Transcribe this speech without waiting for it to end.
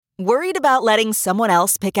Worried about letting someone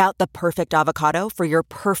else pick out the perfect avocado for your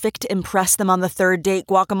perfect impress them on the third date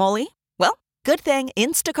guacamole? Well, good thing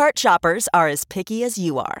Instacart shoppers are as picky as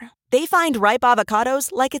you are. They find ripe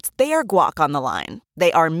avocados like it's their guac on the line.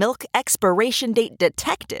 They are milk expiration date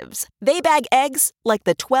detectives. They bag eggs like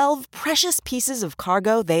the 12 precious pieces of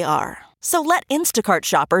cargo they are. So let Instacart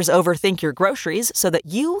shoppers overthink your groceries so that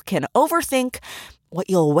you can overthink what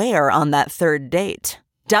you'll wear on that third date.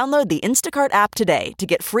 Download the Instacart app today to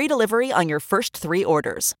get free delivery on your first 3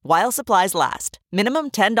 orders, while supplies last.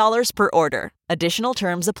 Minimum $10 per order. Additional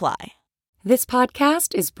terms apply. This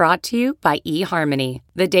podcast is brought to you by eHarmony,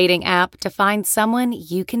 the dating app to find someone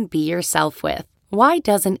you can be yourself with. Why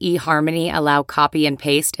doesn't eHarmony allow copy and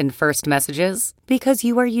paste in first messages? Because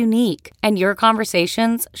you are unique, and your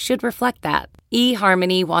conversations should reflect that.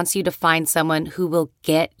 eHarmony wants you to find someone who will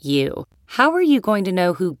get you. How are you going to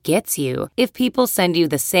know who gets you if people send you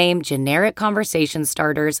the same generic conversation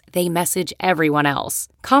starters they message everyone else?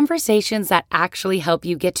 Conversations that actually help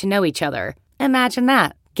you get to know each other. Imagine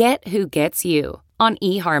that. Get who gets you on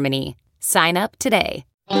eHarmony. Sign up today.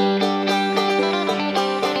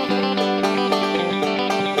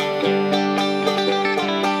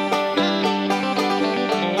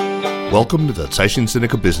 Welcome to the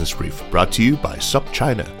Caixin-Sinica Business Brief, brought to you by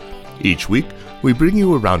SupChina. Each week, we bring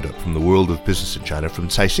you a roundup from the world of business in China from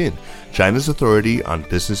Caixin, China's authority on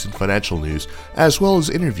business and financial news, as well as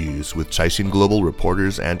interviews with Caixin Global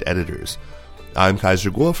reporters and editors. I'm Kaiser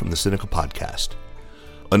Guo from the Sinica Podcast.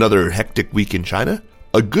 Another hectic week in China?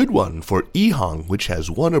 A good one for Yihang, which has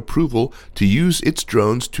won approval to use its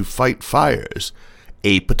drones to fight fires.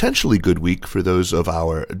 A potentially good week for those of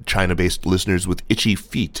our China-based listeners with itchy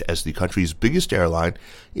feet, as the country's biggest airline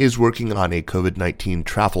is working on a COVID-19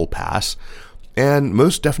 travel pass. And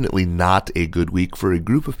most definitely not a good week for a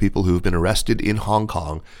group of people who have been arrested in Hong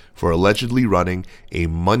Kong for allegedly running a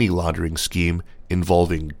money laundering scheme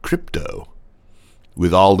involving crypto.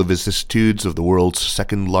 With all the vicissitudes of the world's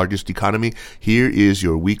second largest economy, here is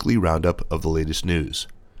your weekly roundup of the latest news.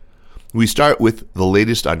 We start with the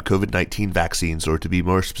latest on COVID-19 vaccines, or to be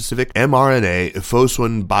more specific, mRNA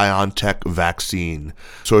Fosun-BioNTech vaccine.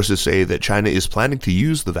 Sources say that China is planning to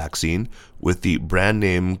use the vaccine, with the brand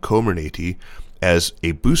name Comirnaty, as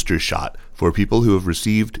a booster shot for people who have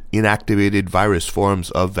received inactivated virus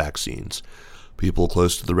forms of vaccines. People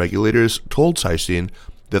close to the regulators told Caixin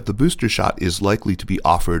that the booster shot is likely to be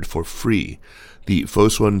offered for free. The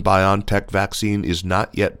Fosun-BioNTech vaccine is not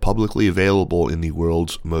yet publicly available in the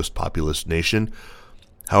world's most populous nation.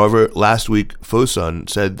 However, last week, Fosun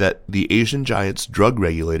said that the Asian giant's drug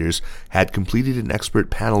regulators had completed an expert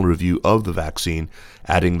panel review of the vaccine,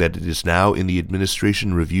 adding that it is now in the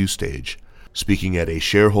administration review stage. Speaking at a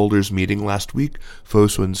shareholders meeting last week,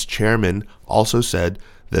 Fosun's chairman also said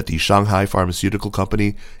that the Shanghai pharmaceutical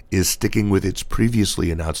company is sticking with its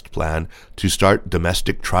previously announced plan to start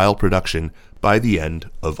domestic trial production by the end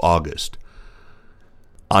of August.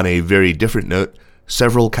 On a very different note,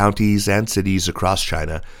 several counties and cities across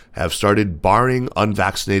China have started barring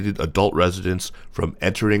unvaccinated adult residents from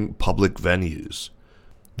entering public venues.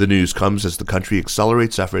 The news comes as the country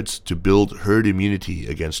accelerates efforts to build herd immunity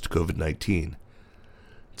against COVID-19.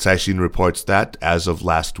 Caixin reports that, as of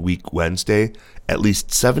last week Wednesday, at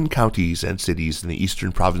least 7 counties and cities in the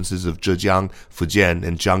eastern provinces of Zhejiang, Fujian,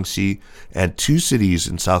 and Jiangxi, and 2 cities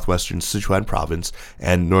in southwestern Sichuan province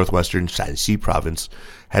and northwestern Shanxi province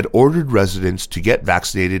had ordered residents to get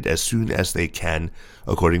vaccinated as soon as they can,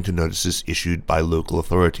 according to notices issued by local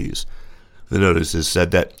authorities. The notices said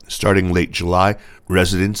that, starting late July,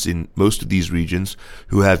 residents in most of these regions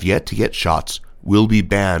who have yet to get shots will be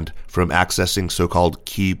banned from accessing so-called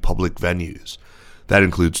key public venues. That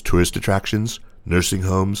includes tourist attractions, nursing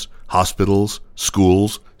homes, hospitals,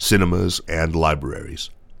 schools, cinemas, and libraries.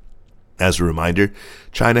 As a reminder,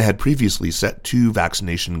 China had previously set 2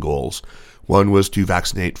 vaccination goals. One was to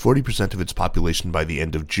vaccinate 40% of its population by the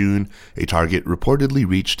end of June, a target reportedly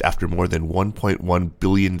reached after more than 1.1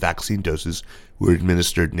 billion vaccine doses were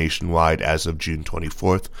administered nationwide as of June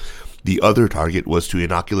 24th. The other target was to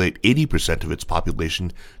inoculate 80% of its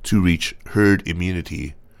population to reach herd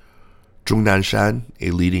immunity. Zhong Nanshan, a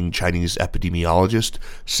leading Chinese epidemiologist,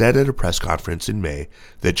 said at a press conference in May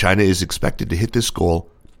that China is expected to hit this goal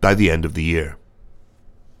by the end of the year.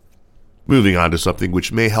 Moving on to something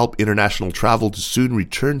which may help international travel to soon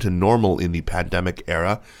return to normal in the pandemic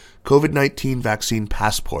era, COVID-19 vaccine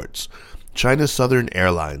passports. China Southern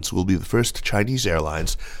Airlines will be the first Chinese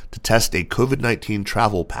airlines to test a COVID-19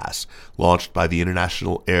 travel pass launched by the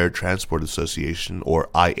International Air Transport Association, or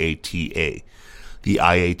IATA. The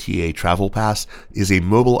IATA Travel Pass is a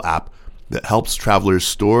mobile app that helps travelers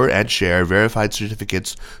store and share verified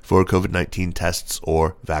certificates for COVID-19 tests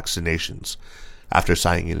or vaccinations. After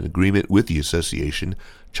signing an agreement with the association,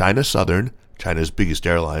 China Southern, China's biggest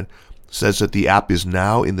airline, says that the app is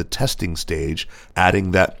now in the testing stage,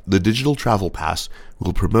 adding that the digital travel pass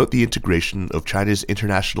will promote the integration of China's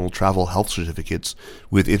international travel health certificates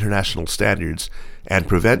with international standards and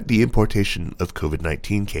prevent the importation of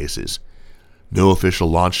COVID-19 cases. No official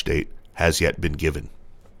launch date has yet been given.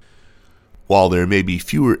 While there may be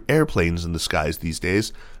fewer airplanes in the skies these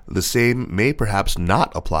days, the same may perhaps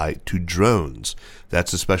not apply to drones.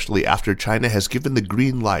 That's especially after China has given the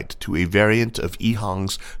green light to a variant of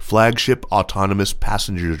EHang's flagship autonomous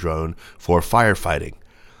passenger drone for firefighting.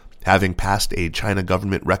 Having passed a China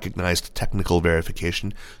government-recognized technical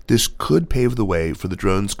verification, this could pave the way for the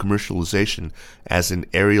drone's commercialization as an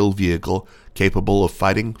aerial vehicle capable of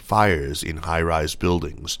fighting fires in high-rise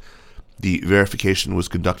buildings. The verification was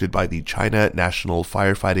conducted by the China National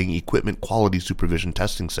Firefighting Equipment Quality Supervision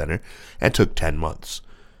Testing Center and took 10 months.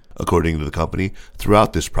 According to the company,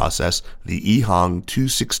 throughout this process, the EHang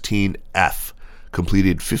 216F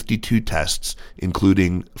completed 52 tests,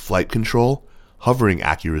 including flight control, hovering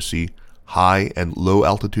accuracy, high and low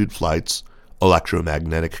altitude flights,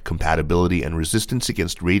 electromagnetic compatibility, and resistance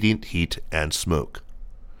against radiant heat and smoke.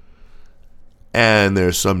 And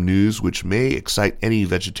there's some news which may excite any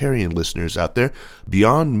vegetarian listeners out there.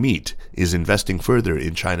 Beyond Meat is investing further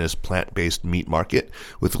in China's plant-based meat market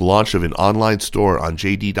with the launch of an online store on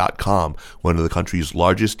JD.com, one of the country's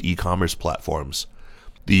largest e-commerce platforms.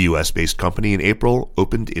 The U.S.-based company in April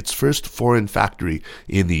opened its first foreign factory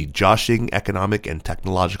in the Jiaxing Economic and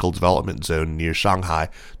Technological Development Zone near Shanghai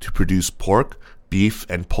to produce pork, beef,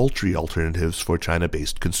 and poultry alternatives for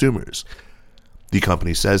China-based consumers. The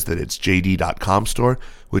company says that its JD.com store,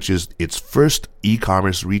 which is its first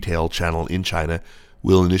e-commerce retail channel in China,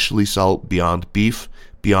 will initially sell Beyond Beef,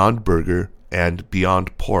 Beyond Burger, and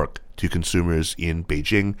Beyond Pork to consumers in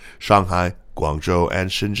Beijing, Shanghai, Guangzhou, and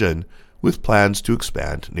Shenzhen, with plans to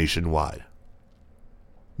expand nationwide.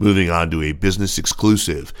 Moving on to a business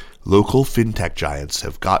exclusive, local fintech giants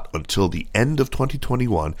have got until the end of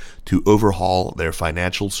 2021 to overhaul their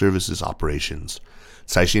financial services operations.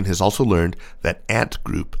 Caixin has also learned that Ant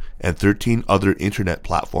Group and 13 other internet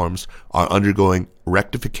platforms are undergoing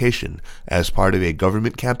rectification as part of a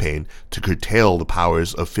government campaign to curtail the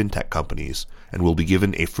powers of fintech companies and will be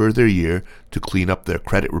given a further year to clean up their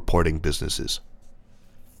credit reporting businesses.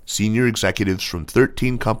 Senior executives from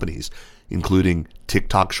 13 companies, including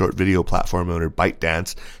TikTok short video platform owner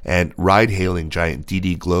ByteDance and ride-hailing giant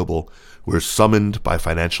DiDi Global, were summoned by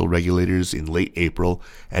financial regulators in late April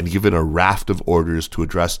and given a raft of orders to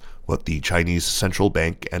address what the Chinese central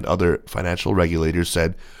bank and other financial regulators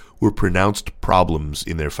said were pronounced problems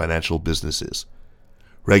in their financial businesses.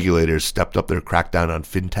 Regulators stepped up their crackdown on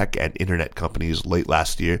fintech and internet companies late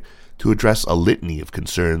last year to address a litany of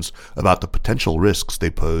concerns about the potential risks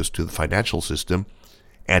they pose to the financial system,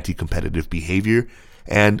 anti-competitive behavior,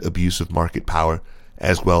 and abuse of market power,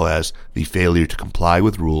 as well as the failure to comply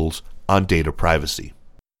with rules on data privacy.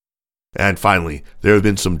 And finally, there have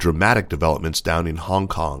been some dramatic developments down in Hong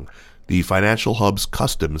Kong. The financial hub's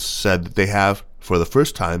customs said that they have, for the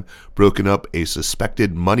first time, broken up a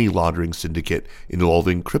suspected money laundering syndicate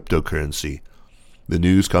involving cryptocurrency. The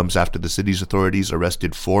news comes after the city's authorities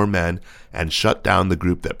arrested 4 men and shut down the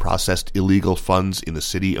group that processed illegal funds in the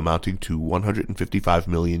city amounting to $155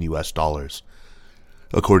 million.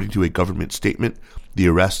 According to a government statement, the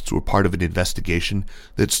arrests were part of an investigation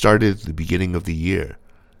that started at the beginning of the year.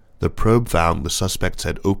 The probe found the suspects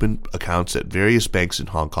had opened accounts at various banks in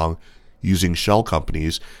Hong Kong using shell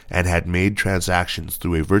companies and had made transactions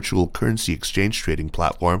through a virtual currency exchange trading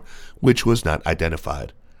platform which was not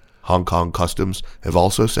identified. Hong Kong Customs have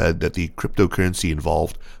also said that the cryptocurrency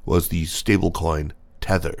involved was the stablecoin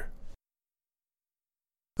Tether.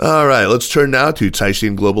 All right, let's turn now to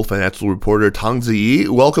Caixin Global Financial Reporter Tang Ziyi.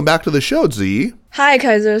 Welcome back to the show, Ziyi. Hi,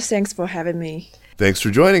 Kaiser. Thanks for having me. Thanks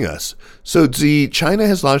for joining us. So, Ziyi, China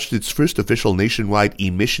has launched its first official nationwide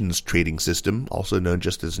emissions trading system, also known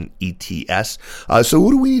just as an ETS. So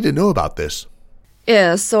what do we need to know about this?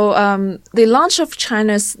 Yeah, so the launch of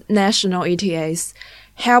China's national ETS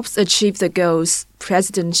helps achieve the goals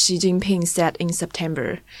President Xi Jinping set in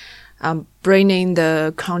September, bringing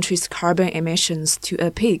the country's carbon emissions to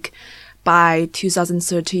a peak by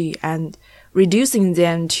 2030 and reducing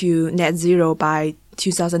them to net zero by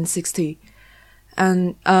 2060.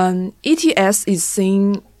 And ETS is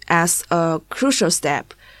seen as a crucial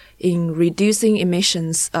step in reducing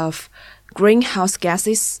emissions of greenhouse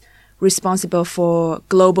gases responsible for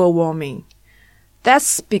global warming.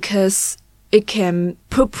 That's because it can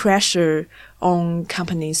put pressure on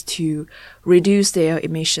companies to reduce their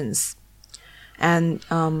emissions. And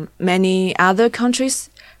many other countries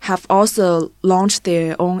have also launched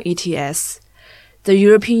their own ETS. The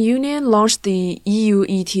European Union launched the EU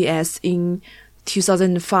ETS in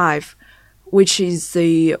 2005, which is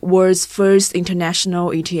the world's first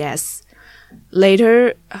international ETS.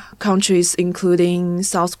 Later, countries including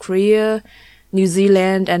South Korea, New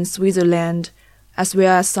Zealand, and Switzerland, as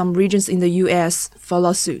well as some regions in the US,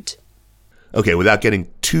 follow suit. Okay, without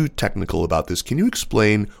getting too technical about this, can you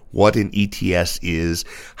explain what an ETS is,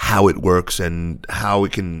 how it works, and how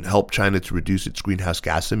it can help China to reduce its greenhouse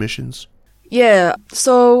gas emissions? Yeah,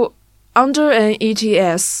 so under an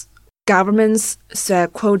ETS, governments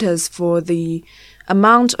set quotas for the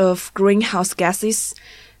amount of greenhouse gases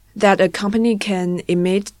that a company can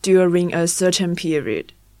emit during a certain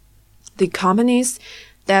period. The companies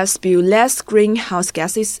that spew less greenhouse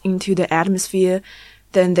gases into the atmosphere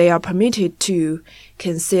than they are permitted to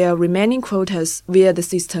can sell remaining quotas via the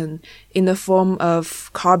system in the form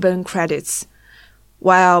of carbon credits,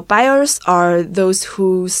 while buyers are those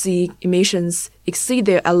who see emissions exceed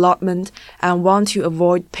their allotment and want to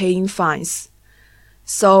avoid paying fines.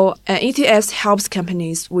 So an ETS helps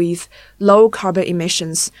companies with low carbon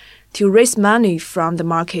emissions to raise money from the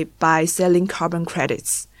market by selling carbon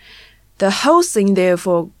credits. The whole thing,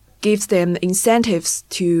 therefore, gives them incentives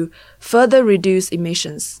to further reduce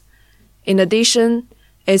emissions. In addition,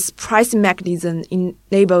 its pricing mechanism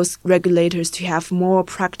enables regulators to have more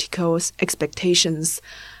practical expectations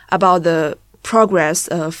about the progress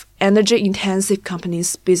of energy-intensive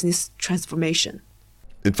companies' business transformation.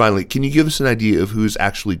 And finally, can you give us an idea of who's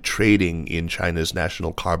actually trading in China's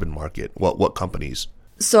national carbon market? What companies?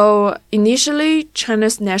 So initially,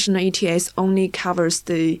 China's national ETS only covers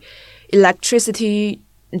the electricity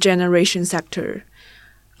generation sector.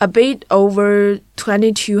 A bit over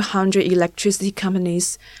 2,200 electricity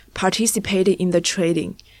companies participated in the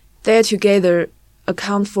trading. They together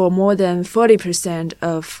account for more than 40%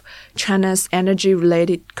 of China's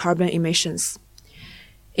energy-related carbon emissions.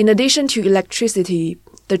 In addition to electricity,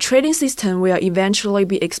 the trading system will eventually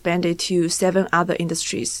be expanded to 7 other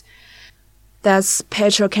industries. That's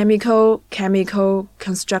petrochemical, chemical,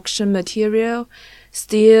 construction material,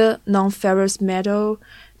 steel, non-ferrous metal,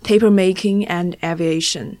 paper making, and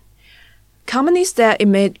aviation. Companies that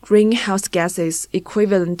emit greenhouse gases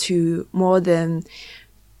equivalent to more than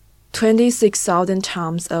 26,000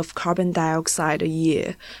 tons of carbon dioxide a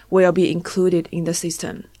year will be included in the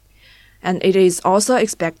system. And it is also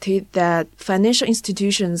expected that financial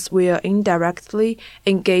institutions will indirectly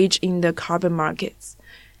engage in the carbon markets,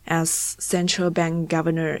 as Central Bank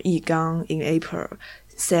Governor Yi Gang in April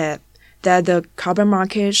said that the carbon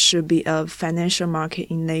market should be a financial market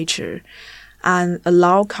in nature and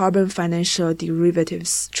allow carbon financial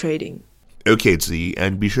derivatives trading. Okay, Zi,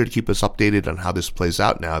 and be sure to keep us updated on how this plays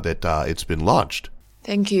out now that it's been launched.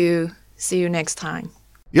 Thank you. See you next time.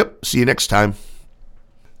 Yep, see you next time.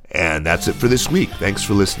 And that's it for this week. Thanks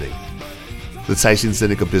for listening. The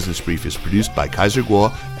Caixin-Sinica Business Brief is produced by Kaiser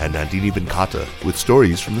Guo and Nandini Venkata with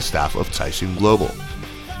stories from the staff of Caixin Global.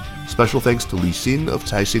 Special thanks to Li Xin of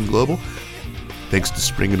Caixin Global. Thanks to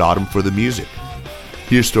Spring and Autumn for the music.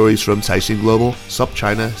 Hear stories from Caixin Global,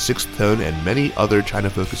 SupChina, Sixth Tone, and many other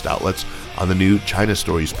China-focused outlets on the new China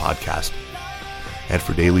Stories podcast. And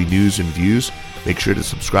for daily news and views, make sure to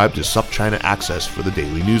subscribe to SupChina Access for the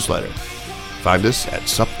daily newsletter. Find us at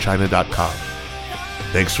supchina.com.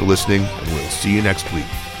 Thanks for listening, and we'll see you next week.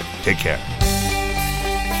 Take care.